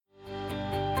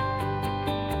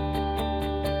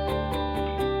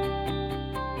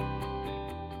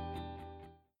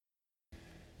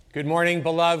Good morning,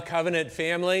 beloved Covenant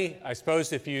family. I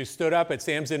suppose if you stood up at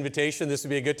Sam's invitation, this would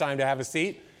be a good time to have a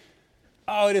seat.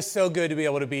 Oh, it is so good to be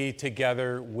able to be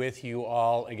together with you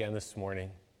all again this morning.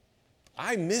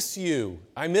 I miss you.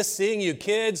 I miss seeing you.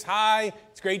 Kids, hi.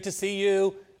 It's great to see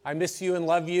you. I miss you and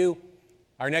love you.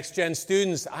 Our next gen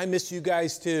students, I miss you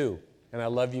guys too. And I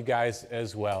love you guys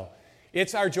as well.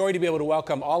 It's our joy to be able to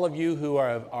welcome all of you who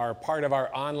are part of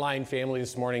our online family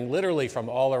this morning, literally from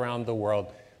all around the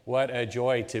world. What a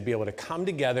joy to be able to come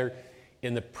together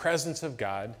in the presence of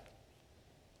God,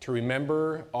 to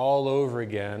remember all over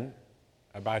again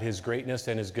about His greatness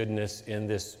and His goodness in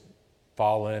this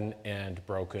fallen and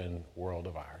broken world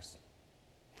of ours.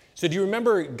 So do you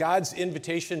remember God's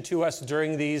invitation to us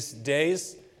during these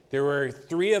days? There were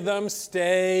 3 of them.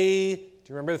 Stay, do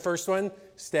you remember the first one?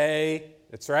 Stay,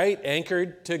 that's right,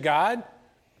 anchored to God.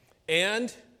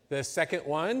 And the second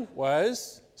one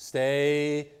was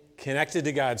stay connected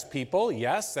to God's people.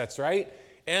 Yes, that's right.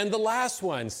 And the last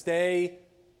one, stay,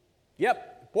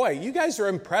 boy, you guys are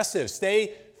impressive.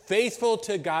 Stay faithful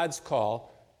to God's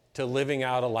call to living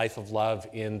out a life of love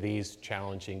in these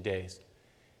challenging days.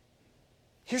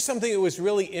 Here's something that was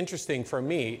really interesting for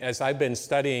me as I've been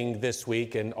studying this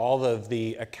week and all of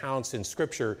the accounts in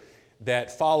Scripture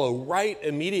that follow right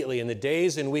immediately in the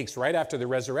days and weeks right after the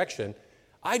resurrection.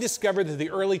 I discovered that the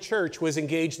early church was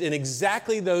engaged in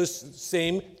exactly those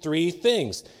same 3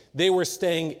 things. They were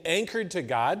staying anchored to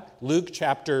God. Luke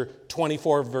chapter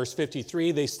 24, verse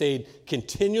 53, they stayed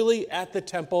continually at the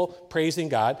temple praising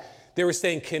God. They were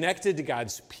staying connected to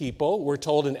God's people. We're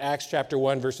told in Acts chapter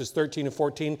 1, verses 13 and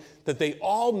 14, that they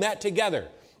all met together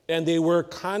and they were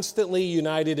constantly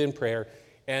united in prayer.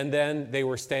 And then they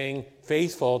were staying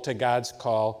faithful to God's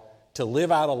call to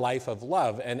live out a life of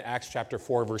love. And Acts chapter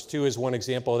 4, verse 2 is one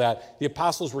example of that. The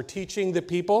apostles were teaching the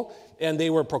people, and they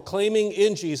were proclaiming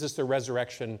in Jesus the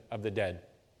resurrection of the dead.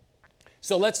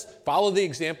 So let's follow the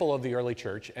example of the early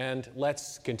church, and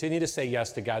let's continue to say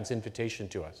yes to God's invitation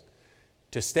to us.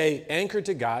 To stay anchored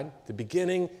to God, at the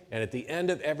beginning and at the end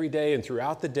of every day and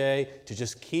throughout the day, to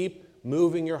just keep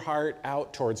moving your heart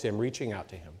out towards Him, reaching out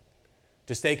to Him.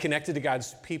 To stay connected to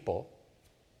God's people.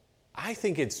 I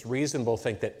think it's reasonable to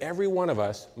think that every one of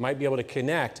us might be able to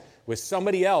connect with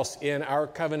somebody else in our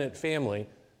covenant family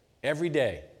every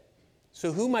day.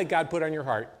 So who might God put on your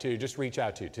heart to just reach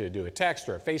out to do a text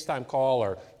or a FaceTime call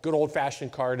or good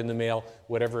old-fashioned card in the mail,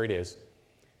 whatever it is.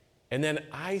 And then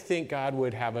I think God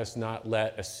would have us not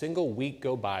let a single week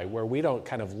go by where we don't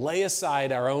kind of lay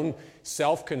aside our own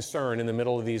self-concern in the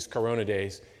middle of these corona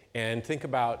days and think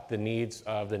about the needs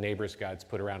of the neighbors God's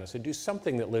put around us and do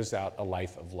something that lives out a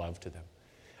life of love to them.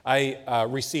 I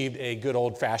received a good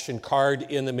old-fashioned card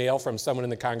in the mail from someone in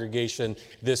the congregation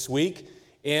this week,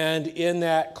 and in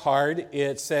that card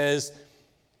it says,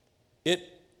 "It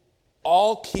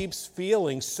all keeps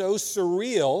feeling so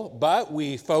surreal, but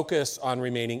we focus on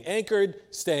remaining anchored,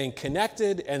 staying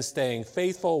connected, and staying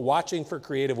faithful, watching for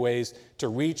creative ways to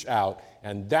reach out,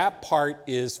 and that part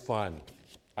is fun."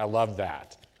 I love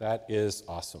that. That is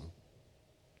awesome.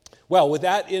 Well, with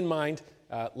that in mind,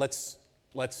 let's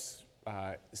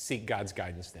seek God's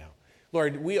guidance now.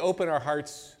 Lord, we open our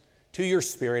hearts to your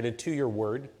Spirit and to your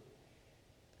word.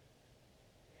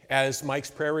 As Mike's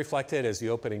prayer reflected, as the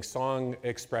opening song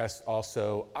expressed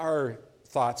also, our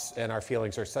thoughts and our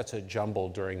feelings are such a jumble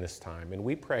during this time. And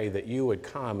we pray that you would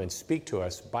come and speak to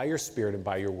us by your Spirit and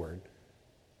by your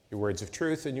words of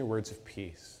truth and your words of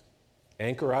peace.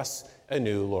 Anchor us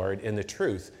anew, Lord, in the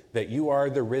truth that you are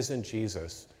the risen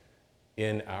Jesus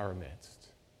in our midst.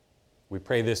 We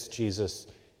pray this, Jesus,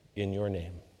 in your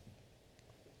name.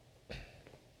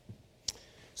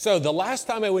 So the last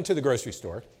time I went to the grocery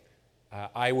store,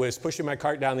 I was pushing my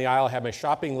cart down the aisle, I had my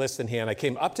shopping list in hand. I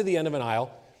came up to the end of an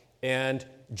aisle, and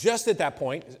just at that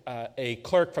point, a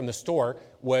clerk from the store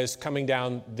was coming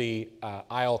down the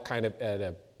aisle kind of at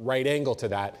a right angle to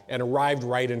that and arrived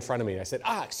right in front of me. I said,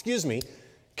 excuse me,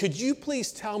 could you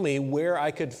please tell me where I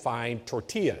could find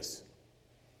tortillas?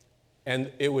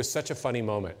 And it was such a funny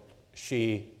moment.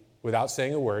 She, without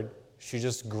saying a word, she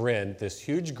just grinned, this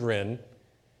huge grin,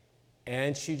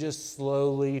 and she just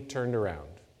slowly turned around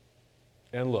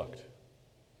and looked.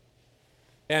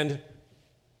 And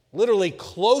literally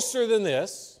closer than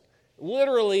this,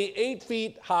 literally 8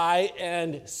 feet high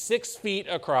and 6 feet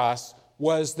across,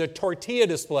 was the tortilla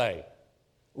display.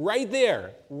 Right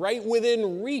there, right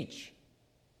within reach.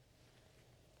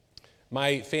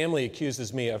 My family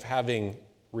accuses me of having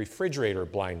refrigerator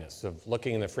blindness, of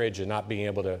looking in the fridge and not being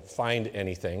able to find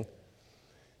anything.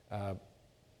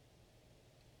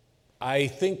 I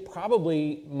think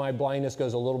probably my blindness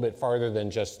goes a little bit farther than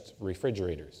just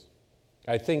refrigerators.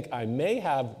 I think I may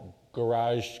have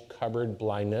garage cupboard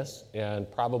blindness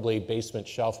and probably basement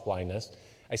shelf blindness.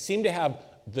 I seem to have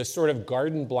the sort of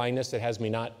garden blindness that has me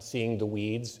not seeing the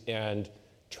weeds, and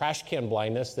trash can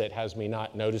blindness that has me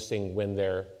not noticing when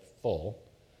they're full.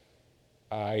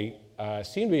 I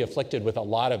seem to be afflicted with a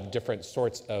lot of different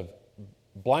sorts of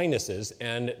blindnesses,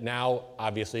 and now,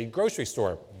 obviously, grocery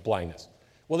store blindness.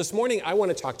 Well, this morning, I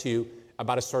want to talk to you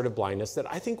about a sort of blindness that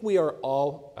I think we are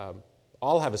all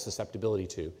have a susceptibility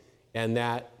to, and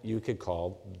that you could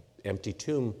call empty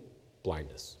tomb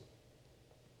blindness.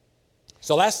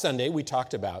 So last Sunday, we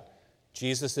talked about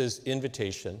Jesus'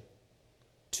 invitation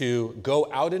to go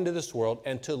out into this world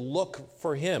and to look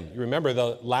for him. You remember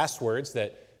the last words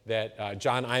that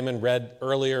John Iman read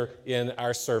earlier in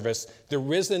our service. The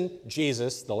risen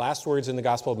Jesus, the last words in the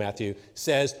Gospel of Matthew,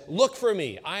 says, "Look for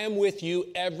me. I am with you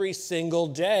every single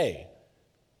day."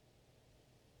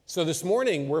 So this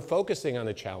morning, we're focusing on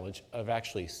the challenge of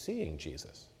actually seeing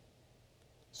Jesus.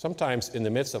 Sometimes in the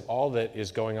midst of all that is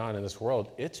going on in this world,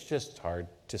 it's just hard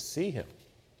to see him.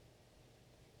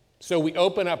 So we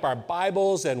open up our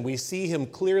Bibles and we see him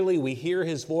clearly. We hear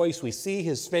his voice. We see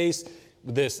his face.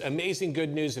 This amazing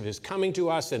good news of his coming to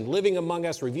us and living among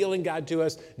us, revealing God to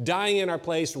us, dying in our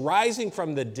place, rising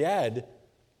from the dead.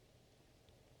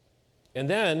 And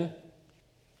then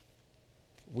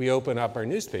we open up our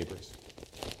newspapers.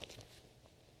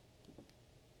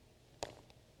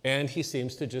 And he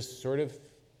seems to just sort of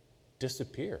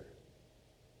disappear.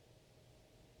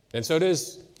 And so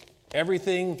does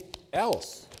everything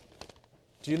else.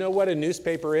 Do you know what a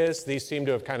newspaper is? These seem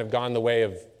to have kind of gone the way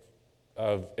of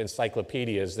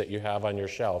encyclopedias that you have on your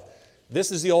shelf.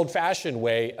 This is the old-fashioned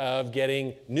way of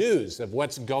getting news of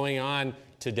what's going on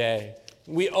today.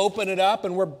 We open it up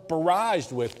and we're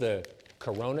barraged with the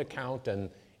corona count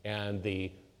and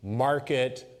the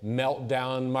market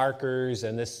meltdown markers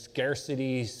and the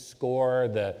scarcity score,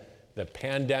 the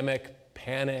pandemic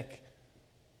panic.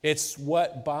 It's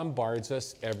what bombards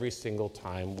us every single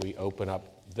time we open up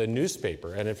the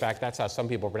newspaper. And in fact, that's how some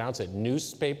people pronounce it,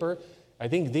 newspaper. I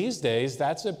think these days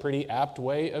that's a pretty apt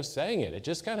way of saying it. It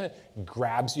just kind of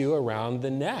grabs you around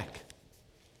the neck.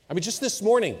 I mean, just this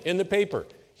morning in the paper,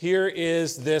 here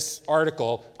is this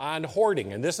article on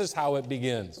hoarding, and this is how it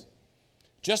begins.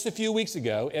 Just a few weeks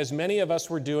ago, as many of us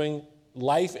were doing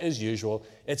life as usual,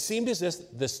 it seemed as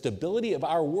if the stability of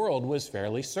our world was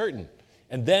fairly certain.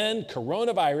 And then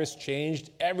coronavirus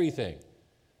changed everything.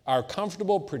 Our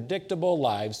comfortable, predictable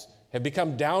lives have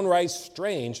become downright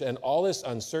strange, and all this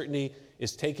uncertainty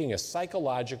is taking a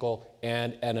psychological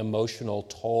and an emotional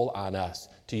toll on us.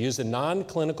 To use a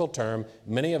non-clinical term,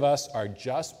 many of us are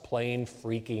just plain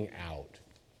freaking out.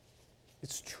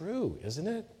 It's true, isn't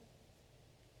it?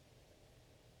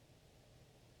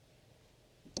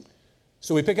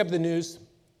 So we pick up the news,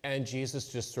 and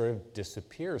Jesus just sort of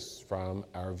disappears from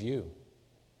our view.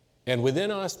 And within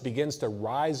us begins to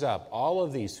rise up all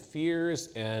of these fears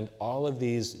and all of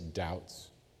these doubts.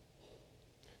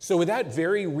 So with that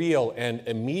very real and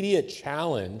immediate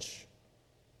challenge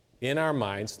in our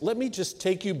minds, let me just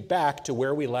take you back to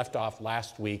where we left off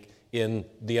last week in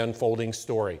the unfolding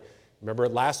story. Remember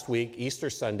last week, Easter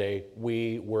Sunday,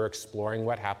 we were exploring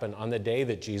what happened on the day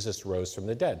that Jesus rose from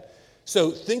the dead.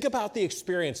 So think about the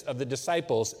experience of the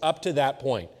disciples up to that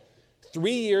point.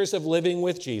 3 years of living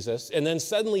with Jesus, and then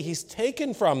suddenly he's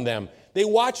taken from them. They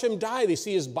watch him die. They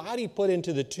see his body put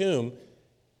into the tomb.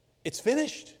 It's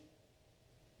finished.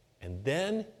 And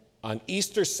then on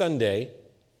Easter Sunday,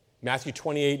 Matthew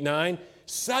 28:9,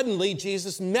 suddenly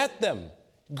Jesus met them.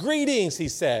 "Greetings," he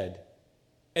said.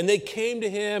 And they came to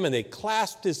him and they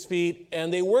clasped his feet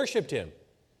and they worshiped him.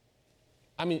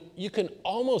 I mean, you can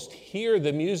almost hear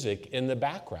the music in the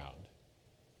background.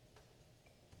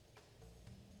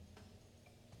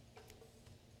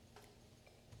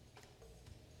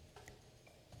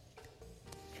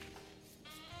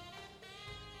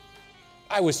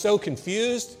 I was so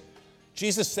confused.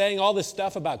 Jesus saying all this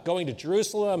stuff about going to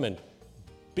Jerusalem and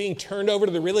being turned over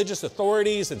to the religious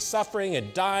authorities and suffering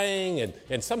and dying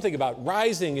and something about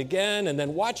rising again and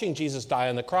then watching Jesus die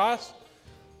on the cross.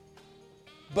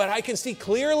 But I can see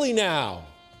clearly now.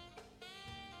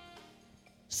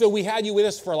 So we had you with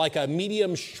us for like a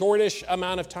medium, shortish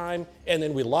amount of time, and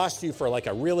then we lost you for like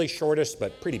a really shortish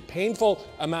but pretty painful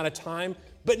amount of time.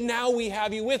 But now we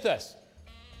have you with us.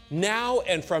 Now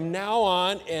and from now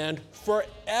on and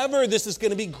forever, this is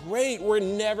going to be great. We're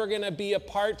never going to be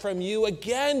apart from you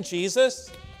again, Jesus.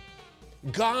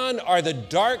 Gone are the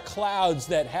dark clouds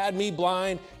that had me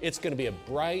blind. It's going to be a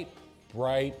bright,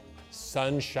 bright,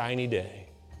 sunshiny day.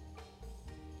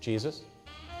 Jesus?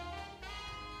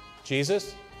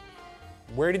 Jesus?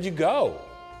 Where did you go?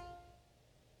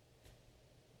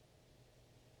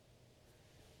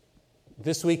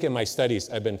 This week in my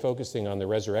studies, I've been focusing on the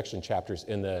resurrection chapters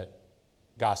in the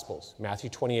Gospels.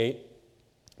 Matthew 28,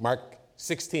 Mark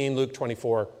 16, Luke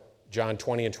 24, John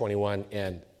 20 and 21,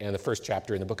 and the first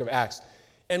chapter in the book of Acts.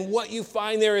 And what you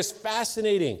find there is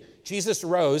fascinating. Jesus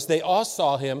rose, they all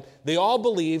saw him, they all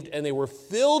believed, and they were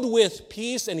filled with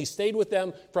peace, and he stayed with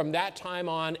them from that time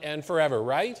on and forever,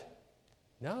 right?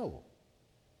 No.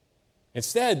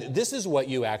 Instead, this is what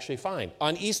you actually find.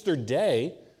 On Easter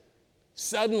Day,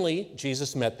 suddenly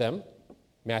Jesus met them,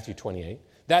 Matthew 28.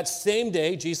 That same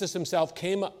day, Jesus himself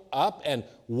came up and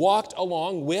walked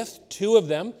along with two of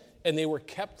them, and they were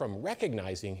kept from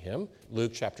recognizing him,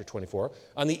 Luke chapter 24.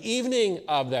 On the evening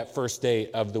of that first day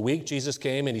of the week, Jesus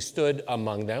came and he stood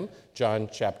among them, John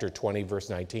chapter 20, verse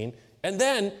 19. And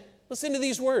then, listen to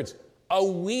these words, a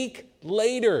week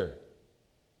later,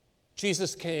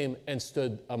 Jesus came and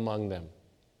stood among them.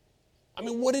 I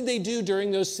mean, what did they do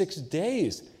during those 6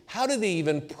 days? How did they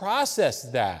even process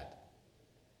that?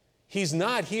 He's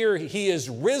not here, he is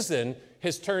risen,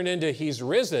 has turned into he's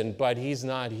risen, but he's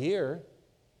not here.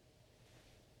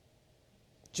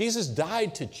 Jesus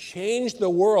died to change the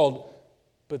world,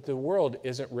 but the world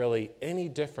isn't really any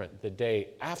different the day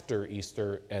after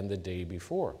Easter and the day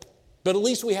before. But at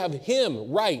least we have him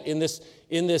right in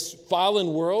this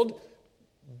fallen world,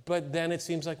 but then it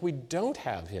seems like we don't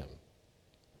have him.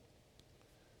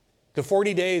 The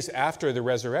 40 days after the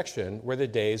resurrection were the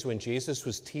days when Jesus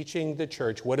was teaching the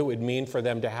church what it would mean for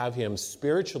them to have him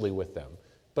spiritually with them,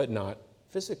 but not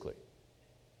physically.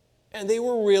 And they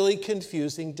were really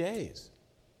confusing days.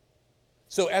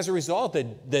 So as a result,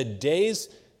 the days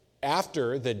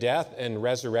after the death and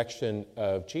resurrection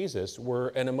of Jesus were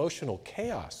an emotional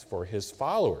chaos for his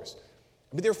followers.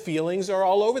 I mean, their feelings are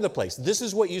all over the place. This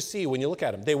is what you see when you look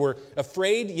at them. They were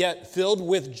afraid yet filled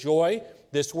with joy.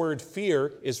 This word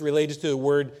fear is related to the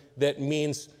word that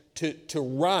means to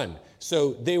run.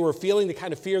 So they were feeling the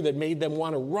kind of fear that made them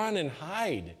want to run and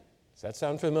hide. Does that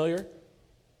sound familiar?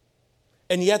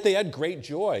 And yet they had great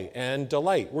joy and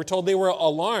delight. We're told they were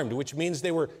alarmed, which means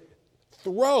they were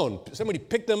thrown. Somebody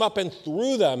picked them up and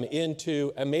threw them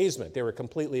into amazement. They were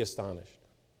completely astonished.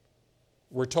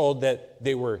 We're told that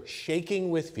they were shaking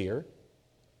with fear,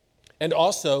 and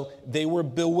also they were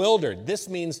bewildered. This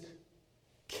means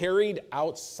carried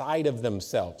outside of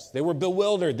themselves. They were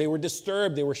bewildered, they were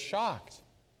disturbed, they were shocked.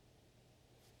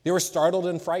 They were startled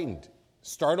and frightened.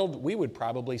 Startled, we would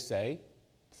probably say,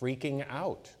 freaking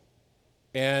out.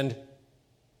 And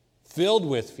filled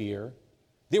with fear.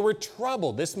 They were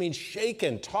troubled. This means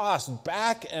shaken, tossed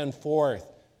back and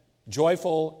forth,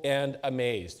 joyful and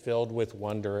amazed, filled with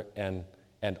wonder and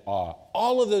awe.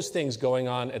 All of those things going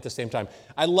on at the same time.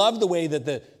 I love the way that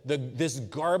this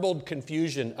garbled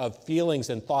confusion of feelings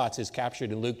and thoughts is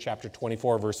captured in Luke chapter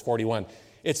 24, verse 41.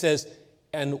 It says,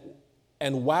 and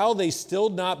while they still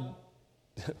not...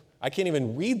 I can't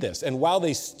even read this. And while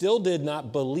they still did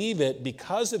not believe it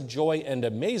because of joy and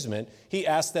amazement, he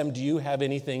asked them, do you have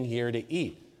anything here to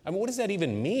eat? I mean, what does that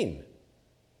even mean?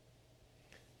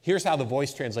 Here's how the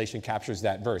Voice translation captures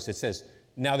that verse. It says,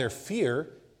 now their fear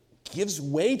gives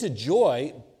way to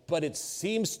joy, but it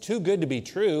seems too good to be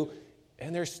true,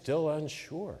 and they're still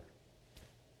unsure.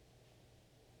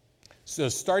 So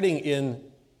starting in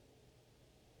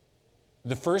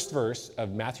the first verse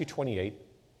of Matthew 28,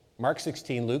 Mark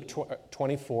 16, Luke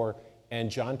 24, and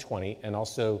John 20, and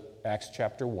also Acts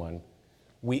chapter 1,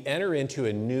 we enter into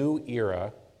a new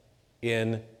era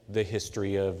in the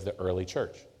history of the early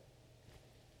church.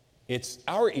 It's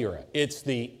our era. It's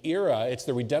the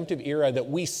redemptive era that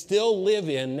we still live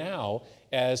in now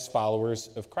as followers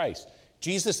of Christ.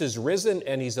 Jesus is risen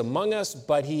and he's among us,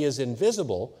 but he is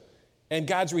invisible, and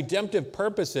God's redemptive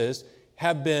purposes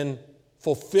have been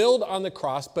fulfilled on the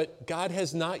cross, but God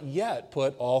has not yet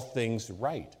put all things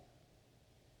right.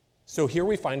 So here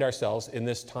we find ourselves in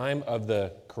this time of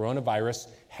the coronavirus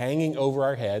hanging over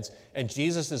our heads, and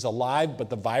Jesus is alive, but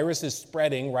the virus is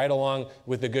spreading right along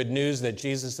with the good news that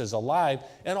Jesus is alive,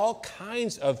 and all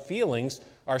kinds of feelings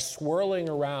are swirling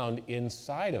around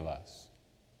inside of us.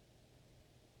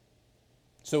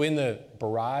 So in the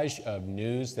barrage of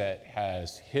news that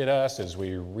has hit us as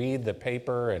we read the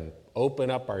paper and open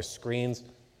up our screens,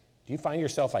 do you find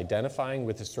yourself identifying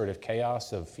with the sort of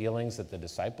chaos of feelings that the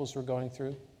disciples were going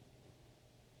through?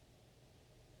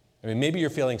 I mean, maybe you're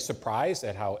feeling surprised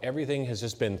at how everything has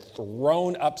just been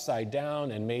thrown upside down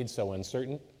and made so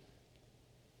uncertain.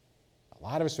 A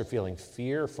lot of us are feeling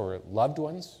fear for loved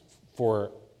ones,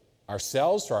 for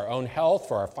ourselves, for our own health,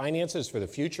 for our finances, for the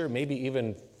future, maybe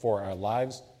even for our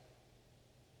lives.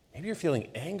 Maybe you're feeling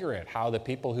anger at how the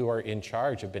people who are in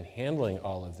charge have been handling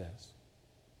all of this.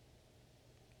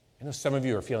 I know some of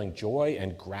you are feeling joy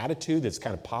and gratitude that's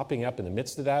kind of popping up in the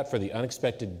midst of that for the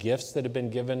unexpected gifts that have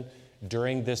been given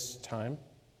during this time.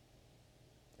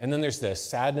 And then there's the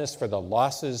sadness for the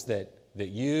losses that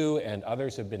you and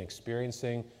others have been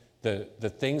experiencing, the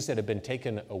things that have been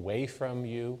taken away from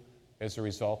you as a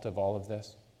result of all of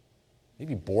this.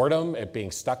 Maybe boredom at being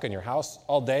stuck in your house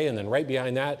all day, and then right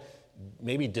behind that,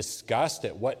 maybe disgust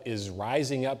at what is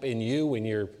rising up in you when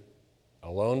you're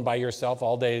alone by yourself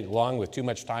all day long with too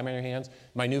much time on your hands.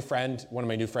 One of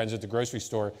my new friends at the grocery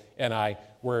store and I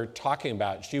were talking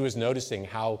about, she was noticing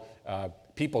how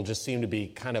people just seem to be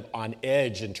kind of on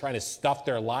edge and trying to stuff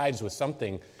their lives with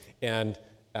something. And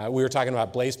we were talking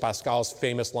about Blaise Pascal's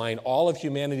famous line, all of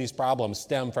humanity's problems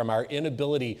stem from our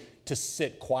inability to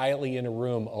sit quietly in a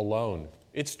room alone.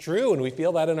 It's true, and we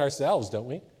feel that in ourselves, don't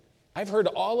we? I've heard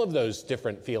all of those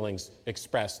different feelings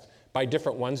expressed by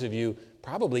different ones of you,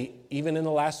 probably even in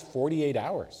the last 48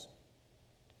 hours.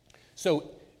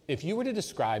 So if you were to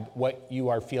describe what you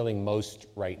are feeling most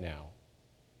right now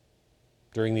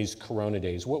during these Corona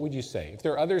days, what would you say? If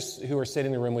there are others who are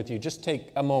sitting in the room with you, just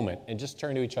take a moment and just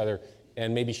turn to each other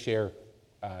and maybe share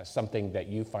something that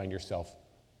you find yourself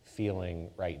feeling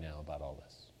right now about all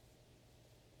this.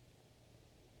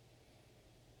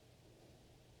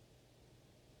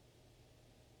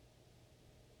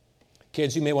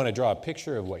 Kids, you may want to draw a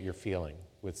picture of what you're feeling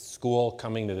with school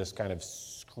coming to this kind of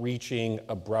screeching,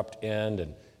 abrupt end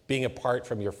and being apart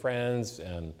from your friends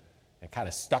and kind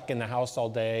of stuck in the house all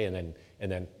day, and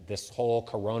then this whole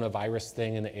coronavirus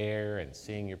thing in the air and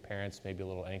seeing your parents maybe a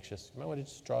little anxious. You might want to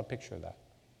just draw a picture of that.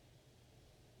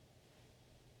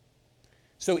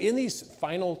 So in these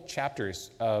final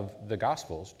chapters of the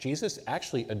Gospels, Jesus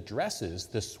actually addresses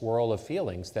the swirl of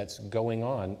feelings that's going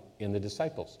on in the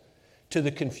disciples. To the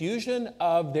confusion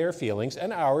of their feelings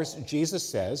and ours, Jesus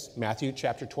says, Matthew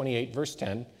chapter 28, verse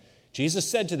 10, Jesus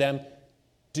said to them,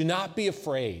 "Do not be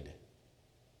afraid."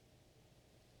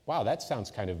 Wow, that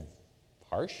sounds kind of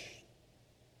harsh.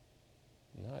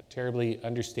 Not terribly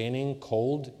understanding,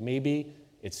 cold maybe.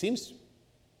 It seems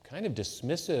kind of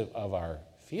dismissive of our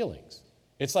feelings.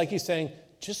 It's like he's saying,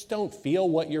 just don't feel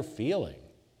what you're feeling.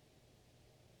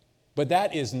 But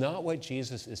that is not what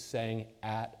Jesus is saying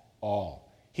at all.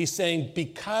 He's saying,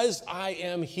 because I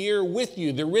am here with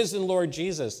you, the risen Lord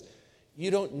Jesus,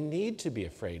 you don't need to be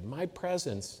afraid. My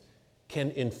presence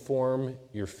can inform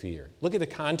your fear. Look at the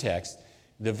context.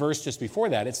 The verse just before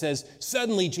that, it says,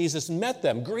 suddenly Jesus met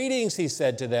them. Greetings, he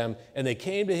said to them. And they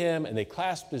came to him, and they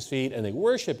clasped his feet, and they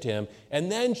worshiped him.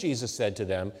 And then Jesus said to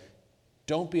them,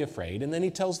 don't be afraid. And then he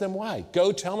tells them why.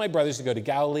 Go tell my brothers to go to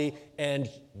Galilee, and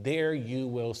there you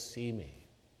will see me.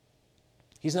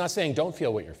 He's not saying don't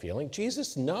feel what you're feeling.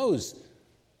 Jesus knows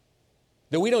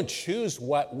that we don't choose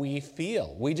what we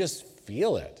feel. We just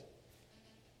feel it.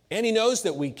 And he knows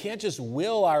that we can't just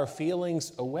will our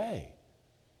feelings away.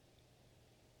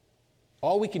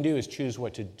 All we can do is choose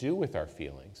what to do with our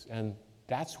feelings. And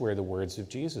that's where the words of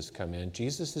Jesus come in.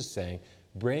 Jesus is saying,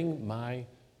 bring my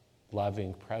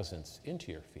loving presence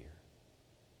into your fear.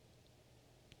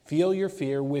 Feel your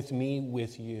fear with me,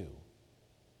 with you.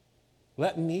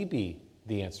 Let me be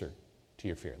the answer to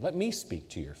your fear. Let me speak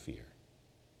to your fear.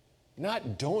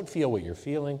 Not don't feel what you're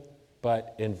feeling,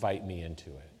 but invite me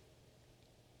into it.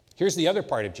 Here's the other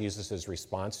part of Jesus'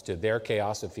 response to their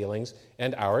chaos of feelings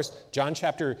and ours. John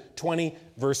chapter 20,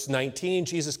 verse 19,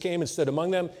 Jesus came and stood among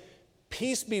them.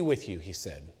 Peace be with you, he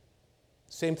said.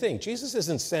 Same thing. Jesus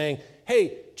isn't saying,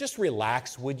 hey, just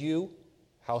relax, would you?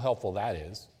 How helpful that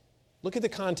is. Look at the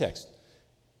context.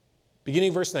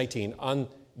 Beginning verse 19, on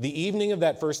the evening of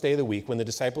that first day of the week, when the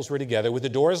disciples were together, with the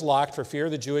doors locked for fear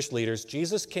of the Jewish leaders,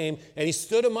 Jesus came and he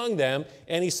stood among them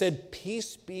and he said,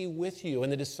 peace be with you.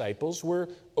 And the disciples were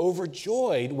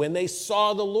overjoyed when they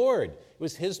saw the Lord. It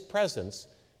was his presence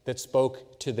that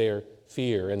spoke to their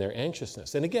fear and their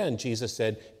anxiousness. And again, Jesus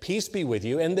said, peace be with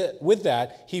you. And with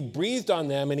that, he breathed on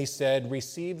them and he said,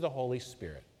 receive the Holy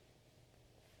Spirit.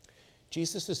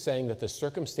 Jesus is saying that the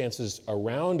circumstances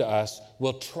around us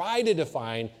will try to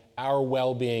define our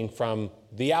well-being from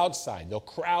the outside. They'll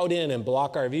crowd in and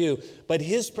block our view, but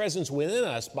his presence within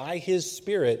us by his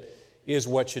Spirit is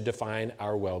what should define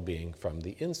our well-being from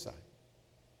the inside.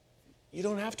 You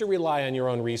don't have to rely on your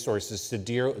own resources to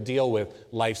deal with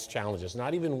life's challenges,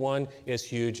 not even one as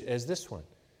huge as this one.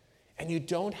 And you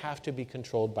don't have to be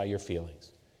controlled by your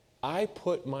feelings. I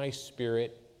put my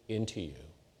Spirit into you,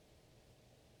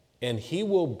 and he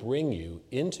will bring you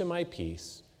into my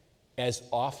peace as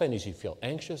often as you feel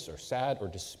anxious or sad or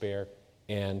despair,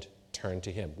 and turn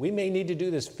to him. We may need to do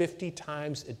this 50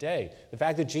 times a day. The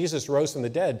fact that Jesus rose from the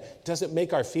dead doesn't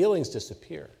make our feelings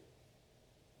disappear.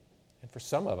 And for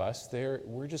some of us,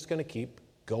 we're just going to keep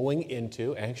going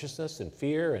into anxiousness and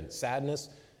fear and sadness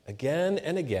again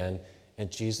and again.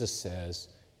 And Jesus says,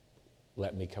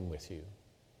 let me come with you.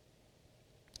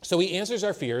 So he answers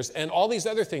our fears and all these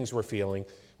other things we're feeling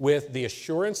with the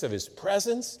assurance of his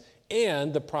presence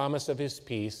and the promise of his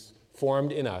peace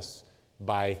formed in us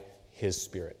by his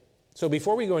Spirit. So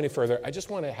before we go any further, I just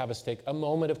want to have us take a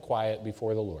moment of quiet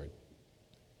before the Lord.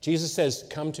 Jesus says,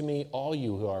 come to me, all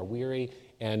you who are weary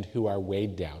and who are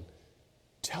weighed down.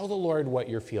 Tell the Lord what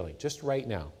you're feeling, just right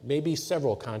now. Maybe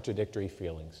several contradictory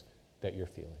feelings that you're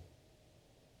feeling.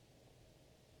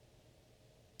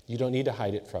 You don't need to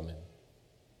hide it from him.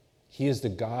 He is the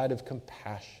God of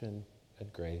compassion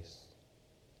and grace.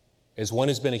 As one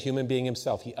who's been a human being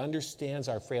himself, he understands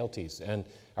our frailties and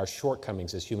our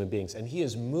shortcomings as human beings, and he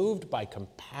is moved by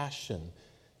compassion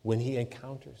when he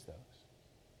encounters those.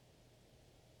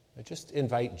 Now just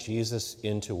invite Jesus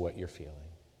into what you're feeling.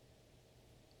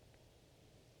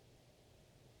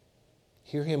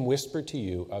 Hear him whisper to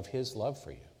you of his love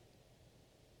for you,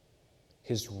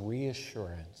 his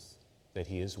reassurance that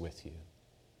he is with you,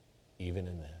 even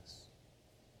in this.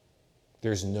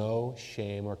 There's no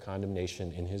shame or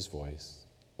condemnation in his voice,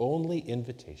 only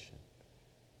invitation.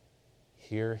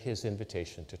 Hear his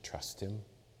invitation to trust him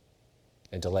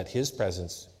and to let his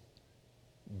presence,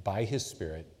 by his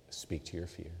Spirit, speak to your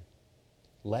fear.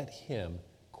 Let him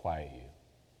quiet you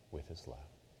with his love.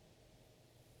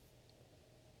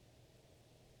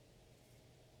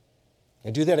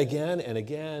 And do that again and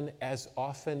again, as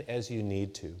often as you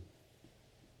need to.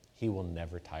 He will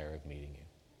never tire of meeting you.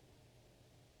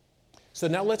 So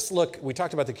now let's look, we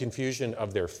talked about the confusion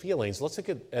of their feelings. Let's look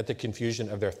at the confusion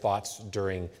of their thoughts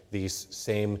during these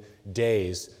same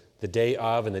days, the day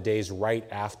of and the days right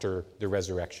after the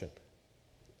resurrection.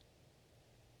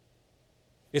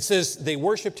 It says they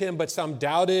worshiped him, but some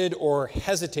doubted or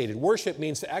hesitated. Worship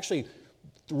means to actually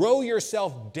throw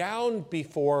yourself down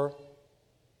before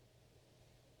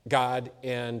God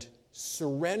and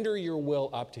surrender your will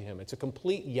up to him. It's a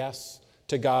complete yes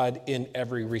to God in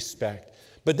every respect.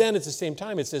 But then at the same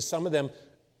time, it says some of them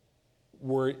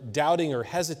were doubting or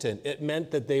hesitant. It meant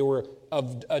that they were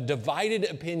of a divided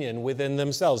opinion within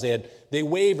themselves. They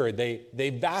wavered, they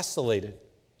vacillated.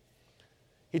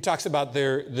 He talks about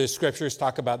the scriptures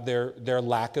talk about their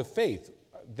lack of faith,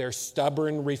 their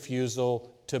stubborn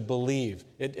refusal to believe.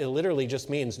 It literally just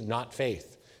means not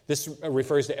faith. This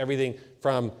refers to everything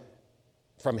from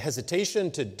hesitation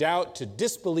to doubt to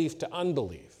disbelief to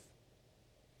unbelief.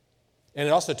 And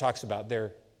it also talks about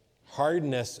their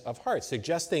hardness of heart,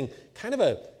 suggesting kind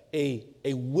of a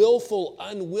willful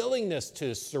unwillingness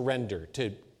to surrender,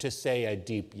 to say a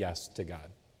deep yes to God.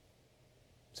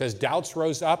 It says doubts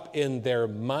rose up in their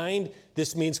mind.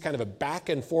 This means kind of a back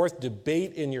and forth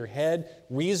debate in your head,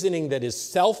 reasoning that is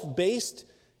self-based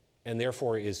and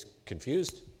therefore is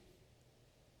confused.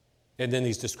 And then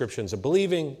these descriptions of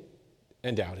believing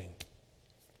and doubting.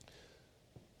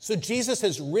 So Jesus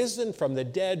has risen from the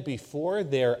dead before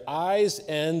their eyes,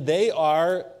 and they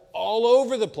are all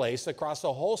over the place across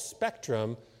a whole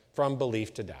spectrum from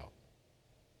belief to doubt.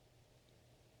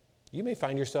 You may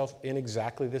find yourself in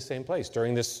exactly the same place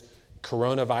during this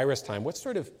coronavirus time. What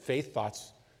sort of faith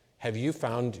thoughts have you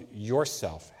found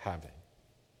yourself having?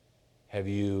 Have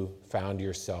you found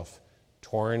yourself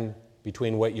torn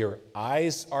between what your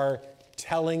eyes are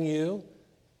telling you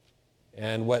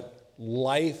and what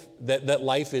life, that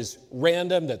life is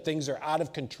random, that things are out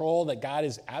of control, that God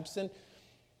is absent,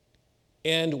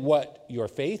 and what your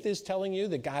faith is telling you,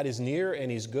 that God is near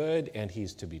and he's good and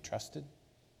he's to be trusted?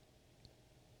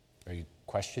 Are you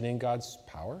questioning God's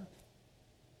power?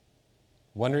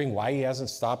 Wondering why he hasn't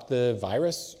stopped the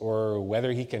virus or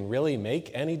whether he can really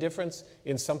make any difference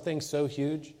in something so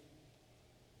huge?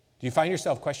 Do you find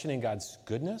yourself questioning God's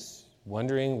goodness?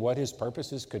 Wondering what his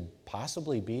purposes could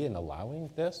possibly be in allowing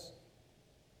this?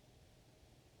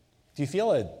 Do you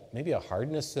feel maybe a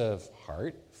hardness of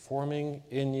heart forming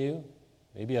in you?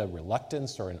 Maybe a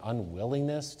reluctance or an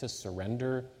unwillingness to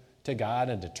surrender to God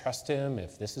and to trust him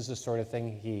if this is the sort of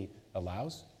thing he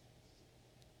allows?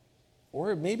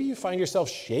 Or maybe you find yourself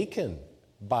shaken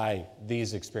by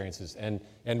these experiences and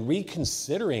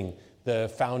reconsidering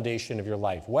the foundation of your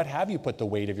life. What have you put the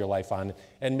weight of your life on?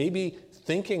 And maybe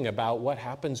thinking about what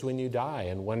happens when you die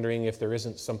and wondering if there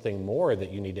isn't something more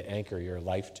that you need to anchor your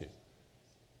life to.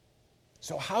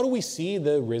 So how do we see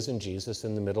the risen Jesus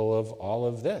in the middle of all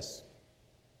of this?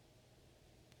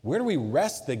 Where do we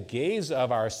rest the gaze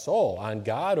of our soul? On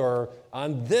God or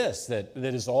on this that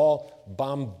is all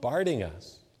bombarding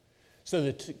us?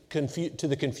 So to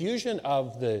the confusion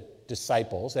of the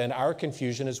disciples and our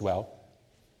confusion as well,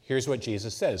 Here's what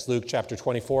Jesus says. Luke chapter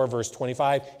 24, verse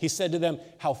 25. He said to them,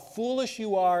 "How foolish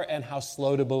you are and how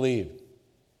slow to believe."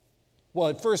 Well,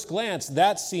 at first glance,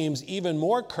 that seems even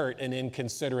more curt and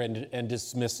inconsiderate and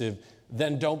dismissive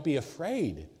than "don't be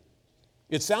afraid."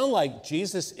 It sounds like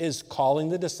Jesus is calling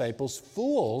the disciples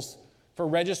fools for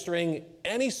registering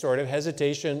any sort of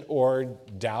hesitation or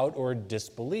doubt or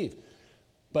disbelief.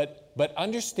 But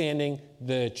understanding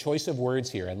the choice of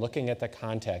words here and looking at the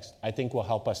context, I think will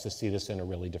help us to see this in a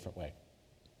really different way.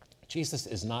 Jesus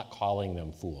is not calling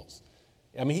them fools.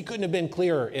 I mean, he couldn't have been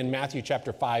clearer in Matthew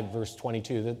chapter 5, verse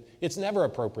 22, that it's never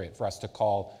appropriate for us to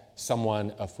call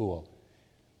someone a fool.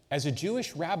 As a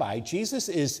Jewish rabbi, Jesus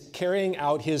is carrying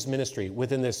out his ministry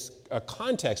within this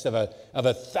context of a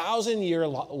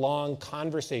 1,000-year-long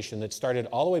conversation that started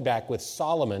all the way back with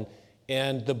Solomon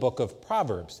and the book of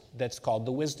Proverbs that's called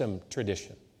the wisdom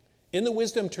tradition. In the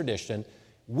wisdom tradition,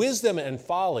 wisdom and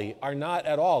folly are not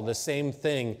at all the same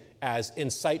thing as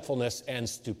insightfulness and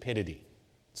stupidity.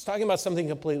 It's talking about something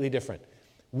completely different.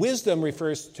 Wisdom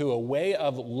refers to a way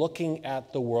of looking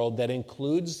at the world that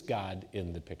includes God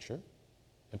in the picture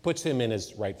and puts him in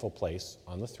his rightful place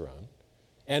on the throne.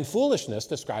 And foolishness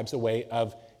describes a way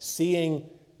of seeing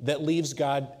that leaves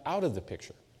God out of the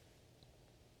picture.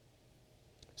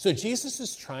 So Jesus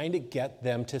is trying to get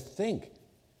them to think.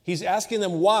 He's asking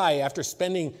them why, after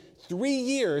spending 3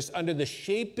 years under the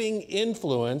shaping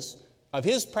influence of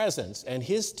his presence and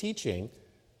his teaching,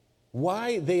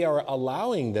 why they are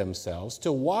allowing themselves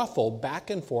to waffle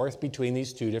back and forth between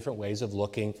these two different ways of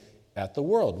looking at the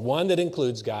world. One that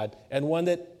includes God and one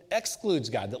that excludes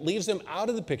God, that leaves him out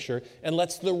of the picture and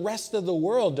lets the rest of the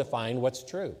world define what's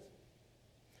true.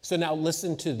 So now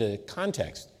listen to the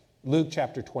context. Luke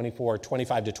chapter 24,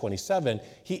 25 to 27,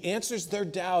 he answers their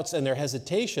doubts and their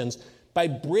hesitations by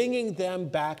bringing them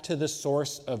back to the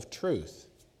source of truth,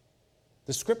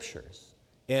 the scriptures,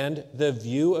 and the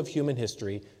view of human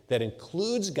history that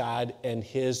includes God and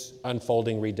his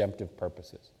unfolding redemptive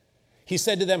purposes. He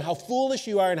said to them, "How foolish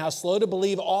you are and how slow to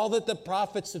believe all that the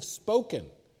prophets have spoken.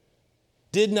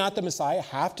 Did not the Messiah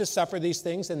have to suffer these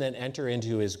things and then enter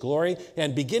into his glory?"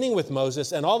 And beginning with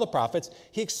Moses and all the prophets,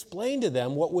 he explained to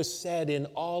them what was said in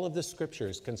all of the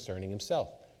scriptures concerning himself.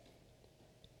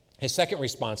 His second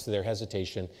response to their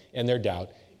hesitation and their doubt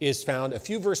is found a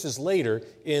few verses later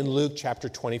in Luke chapter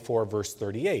 24, verse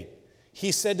 38.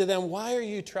 He said to them, "Why are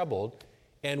you troubled,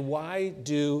 and why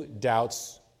do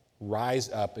doubts rise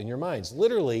up in your minds?"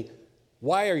 Literally,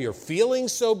 why are your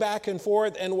feelings so back and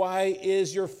forth, and why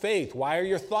is your faith, why are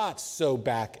your thoughts so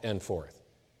back and forth?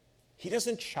 He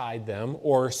doesn't chide them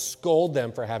or scold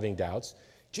them for having doubts.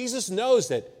 Jesus knows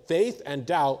that faith and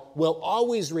doubt will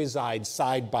always reside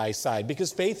side by side,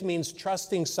 because faith means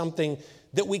trusting something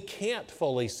that we can't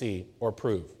fully see or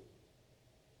prove.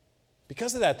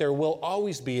 Because of that, there will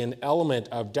always be an element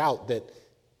of doubt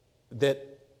that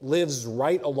lives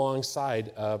right alongside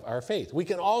of our faith. We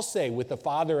can all say with the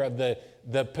father of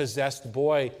the possessed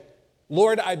boy,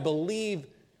 "Lord, I believe,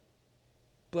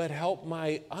 but help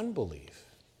my unbelief."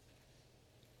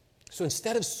 So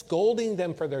instead of scolding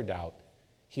them for their doubt,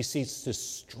 he seeks to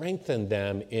strengthen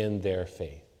them in their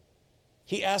faith.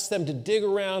 He asks them to dig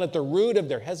around at the root of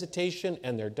their hesitation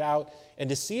and their doubt and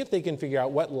to see if they can figure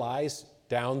out what lies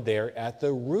down there at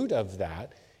the root of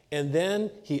that. And then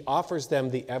he offers them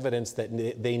the evidence that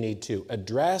they need to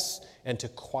address and to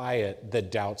quiet the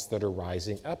doubts that are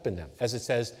rising up in them. As it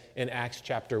says in Acts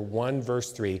chapter 1,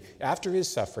 verse 3, after his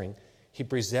suffering, he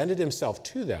presented himself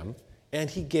to them, and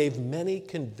he gave many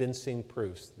convincing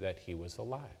proofs that he was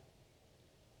alive.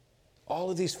 All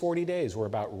of these 40 days were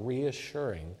about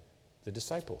reassuring the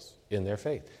disciples in their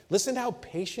faith. Listen to how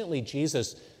patiently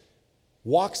Jesus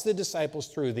walks the disciples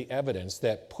through the evidence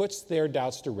that puts their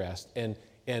doubts to rest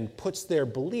and puts their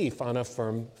belief on a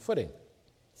firm footing.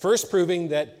 First proving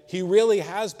that he really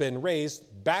has been raised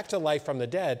back to life from the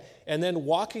dead, and then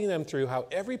walking them through how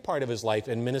every part of his life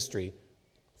and ministry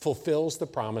fulfills the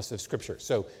promise of Scripture.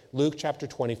 So Luke chapter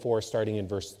 24, starting in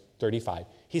verse 35,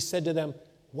 he said to them,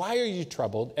 "Why are you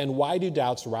troubled, and why do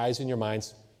doubts rise in your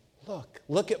minds?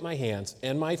 Look at my hands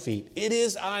and my feet. It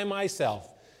is I myself.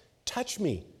 Touch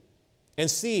me and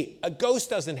see. A ghost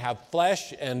doesn't have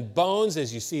flesh and bones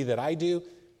as you see that I do."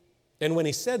 And when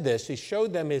he said this, he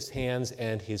showed them his hands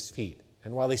and his feet.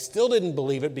 And while they still didn't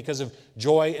believe it because of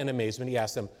joy and amazement, he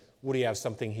asked them, "Would you have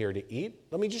something here to eat?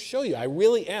 Let me just show you. I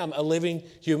really am a living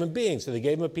human being." So they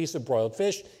gave him a piece of broiled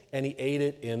fish, and he ate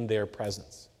it in their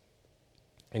presence.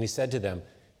 And he said to them,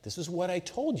 "This is what I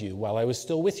told you while I was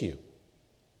still with you.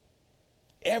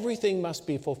 Everything must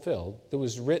be fulfilled that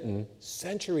was written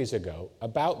centuries ago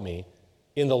about me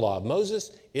in the law of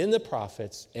Moses, in the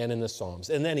prophets, and in the Psalms.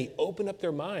 And then he opened up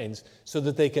their minds so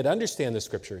that they could understand the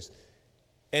scriptures.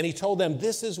 And he told them,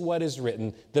 this is what is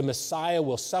written, the Messiah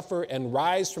will suffer and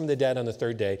rise from the dead on the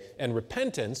third day, and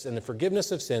repentance and the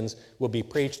forgiveness of sins will be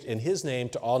preached in his name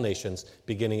to all nations,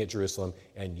 beginning at Jerusalem,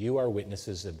 and you are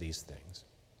witnesses of these things.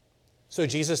 So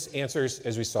Jesus answers,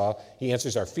 as we saw, he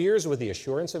answers our fears with the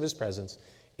assurance of his presence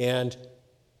and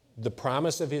the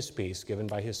promise of his peace given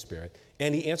by his Spirit.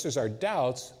 And he answers our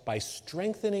doubts by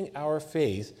strengthening our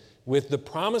faith with the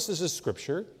promises of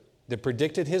Scripture that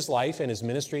predicted his life and his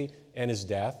ministry and his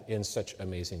death in such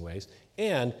amazing ways,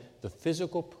 and the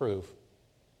physical proof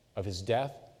of his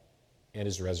death and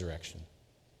his resurrection.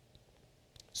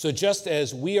 So just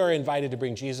as we are invited to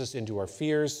bring Jesus into our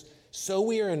fears, so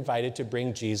we are invited to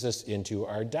bring Jesus into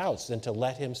our doubts and to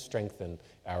let him strengthen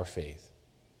our faith.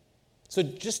 So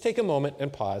just take a moment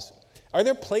and pause. Are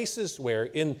there places where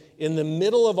in the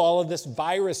middle of all of this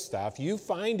virus stuff, you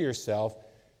find yourself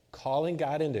calling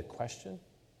God into question?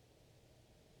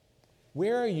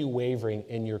 Where are you wavering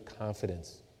in your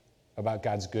confidence about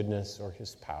God's goodness or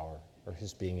his power or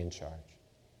his being in charge?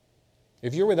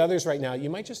 If you're with others right now, you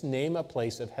might just name a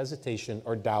place of hesitation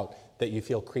or doubt that you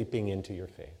feel creeping into your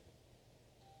faith.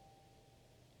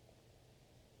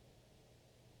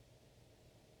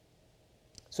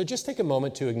 So just take a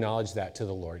moment to acknowledge that to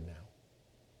the Lord now.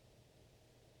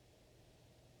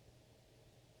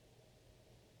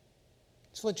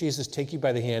 Just let Jesus take you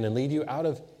by the hand and lead you out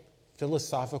of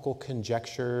philosophical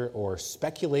conjecture or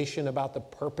speculation about the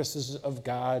purposes of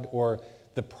God or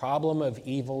the problem of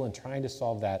evil and trying to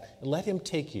solve that. And let him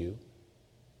take you,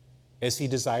 as he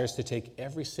desires to take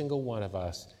every single one of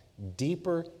us,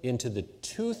 deeper into the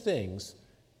two things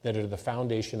that are the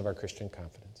foundation of our Christian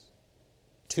confidence.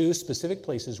 Two specific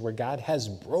places where God has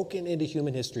broken into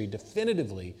human history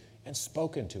definitively and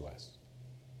spoken to us.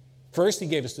 First, he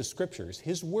gave us the scriptures,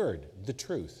 his word, the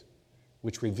truth,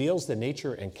 which reveals the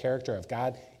nature and character of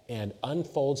God and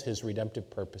unfolds his redemptive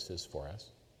purposes for us.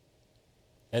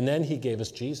 And then he gave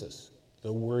us Jesus,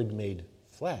 the word made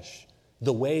flesh,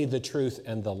 the way, the truth,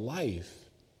 and the life,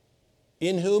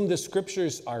 in whom the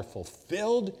scriptures are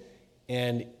fulfilled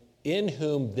and in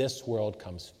whom this world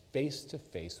comes face to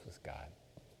face with God.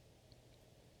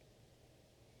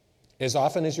 As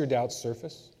often as your doubts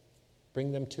surface,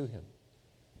 bring them to him.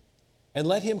 And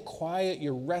let him quiet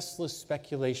your restless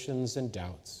speculations and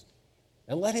doubts.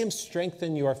 And let him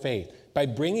strengthen your faith by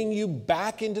bringing you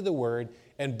back into the Word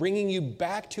and bringing you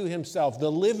back to himself,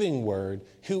 the living Word,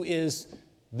 who is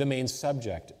the main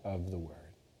subject of the Word.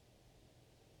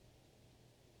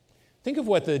 Think of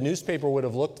what the newspaper would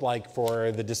have looked like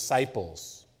for the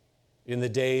disciples in the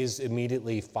days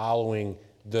immediately following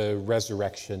the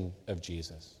resurrection of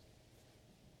Jesus.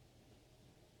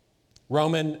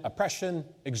 Roman oppression,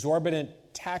 exorbitant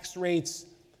tax rates,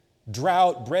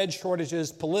 drought, bread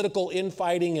shortages, political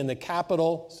infighting in the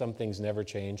capital, some things never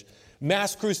change,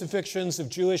 mass crucifixions of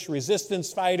Jewish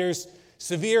resistance fighters,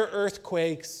 severe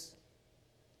earthquakes.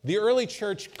 The early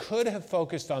church could have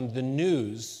focused on the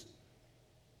news,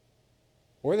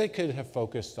 or they could have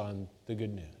focused on the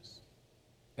good news.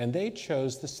 And they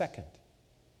chose the second.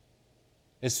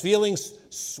 As feelings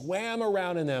swam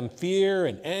around in them, fear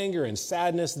and anger and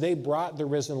sadness, they brought the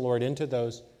risen Lord into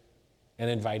those and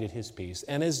invited his peace.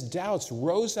 And as doubts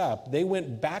rose up, they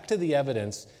went back to the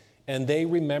evidence and they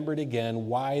remembered again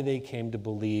why they came to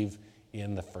believe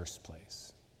in the first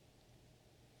place.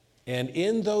 And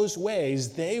in those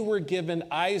ways, they were given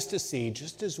eyes to see,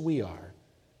 just as we are,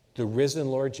 the risen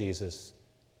Lord Jesus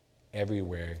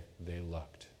everywhere they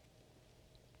looked.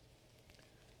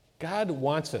 God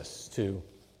wants us to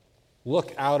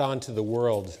look out onto the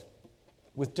world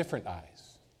with different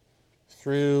eyes,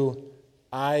 through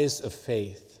eyes of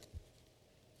faith,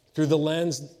 through the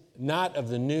lens not of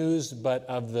the news, but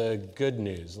of the good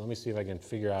news. Let me see if I can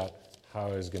figure out how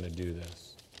I was going to do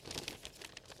this.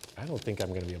 I don't think I'm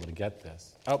going to be able to get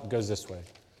this. Oh, it goes this way.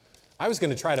 I was going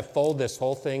to try to fold this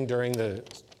whole thing during the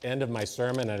end of my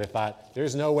sermon, and I thought,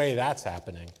 there's no way that's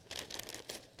happening.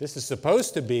 This is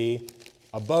supposed to be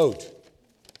a boat.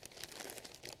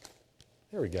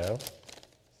 There we go.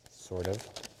 Sort of.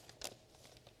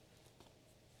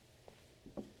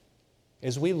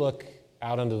 As we look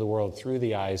out into the world through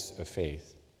the eyes of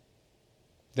faith,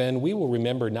 then we will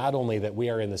remember not only that we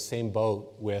are in the same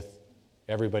boat with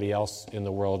everybody else in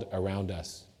the world around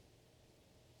us,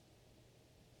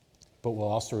 but we'll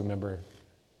also remember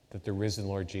that the risen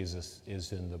Lord Jesus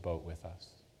is in the boat with us.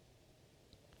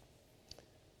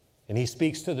 And he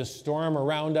speaks to the storm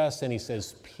around us and he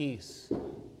says, "Peace,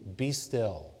 be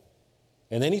still."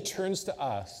 And then he turns to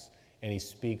us and he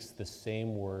speaks the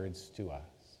same words to us.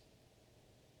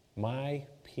 My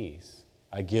peace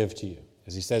I give to you.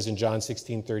 As he says in John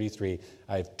 16:33,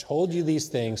 I have told you these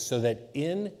things so that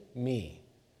in me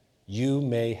you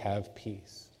may have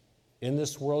peace. In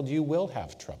this world you will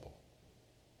have trouble,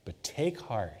 but take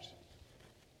heart.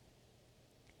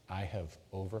 I have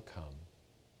overcome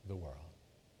the world.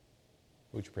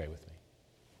 Would you pray with me?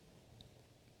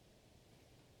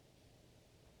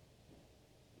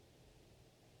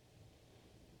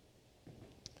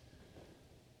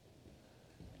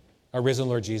 Our risen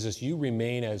Lord Jesus, you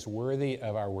remain as worthy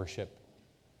of our worship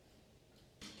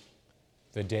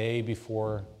the day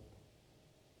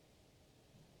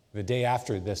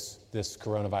after this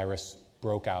coronavirus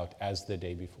broke out as the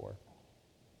day before.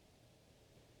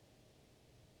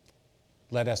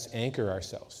 Let us anchor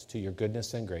ourselves to your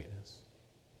goodness and greatness.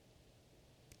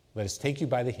 Let us take you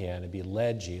by the hand and be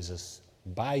led, Jesus,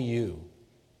 by you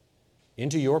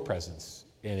into your presence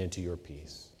and into your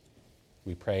peace.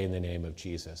 We pray in the name of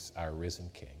Jesus, our risen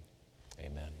King.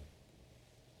 Amen.